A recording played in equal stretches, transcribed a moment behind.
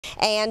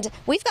And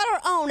we've got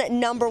our own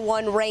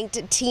 #1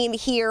 ranked team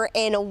here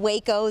in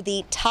Waco.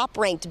 The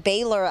top-ranked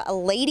Baylor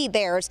Lady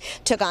Bears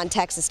took on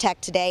Texas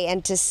Tech today.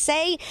 And to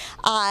say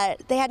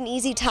they had an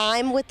easy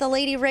time with the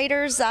Lady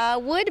Raiders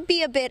would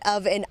be a bit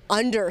of an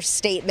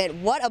understatement.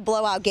 What a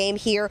blowout game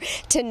here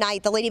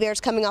tonight. The Lady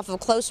Bears coming off of a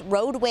close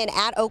road win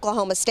at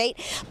Oklahoma State,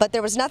 but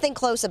there was nothing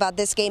close about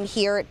this game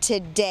here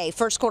today.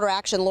 First quarter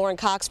action, Lauren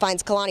Cox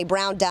finds Kalani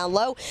Brown down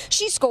low.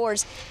 She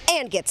scores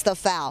and gets the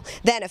foul.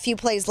 Then a few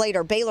plays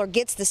later, Baylor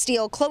gets the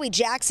steal. Chloe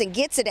Jackson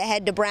gets it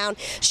ahead to Brown.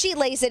 She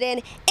lays it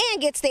in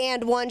and gets the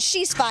and one.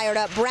 She's fired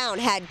up. Brown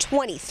had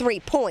 23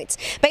 points.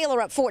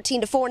 Baylor up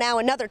 14-4 now.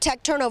 Another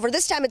Tech turnover.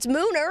 This time it's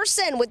Moon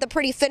Ursin with the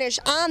pretty finish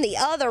on the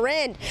other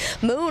end.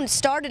 Moon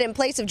started in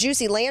place of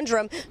Juicy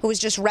Landrum, who was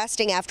just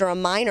resting after a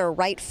minor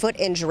right foot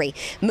injury.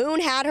 Moon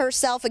had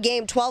herself a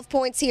game, 12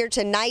 points here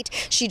tonight.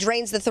 She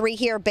drains the three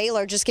here.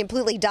 Baylor just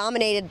completely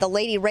dominated the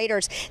Lady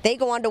Raiders. They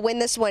go on to win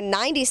this one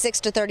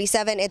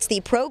 96-37. It's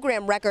the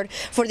program record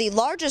for the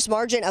largest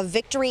margin of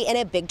victory in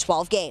a Big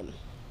 12 game.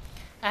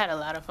 I had a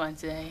lot of fun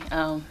today.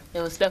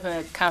 It was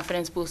definitely a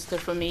confidence booster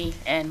for me,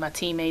 and my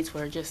teammates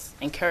were just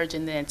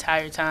encouraging the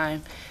entire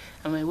time.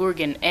 I mean, we were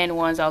getting and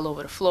ones all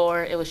over the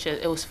floor. It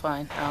was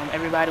fun.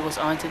 Everybody was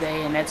on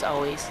today, and that's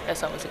always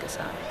a good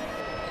sign.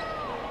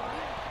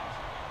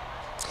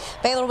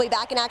 Baylor will be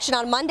back in action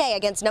on Monday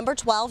against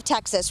 #12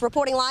 Texas.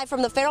 Reporting live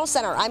from the Farrell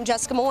Center, I'm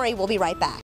Jessica Maury. We'll be right back.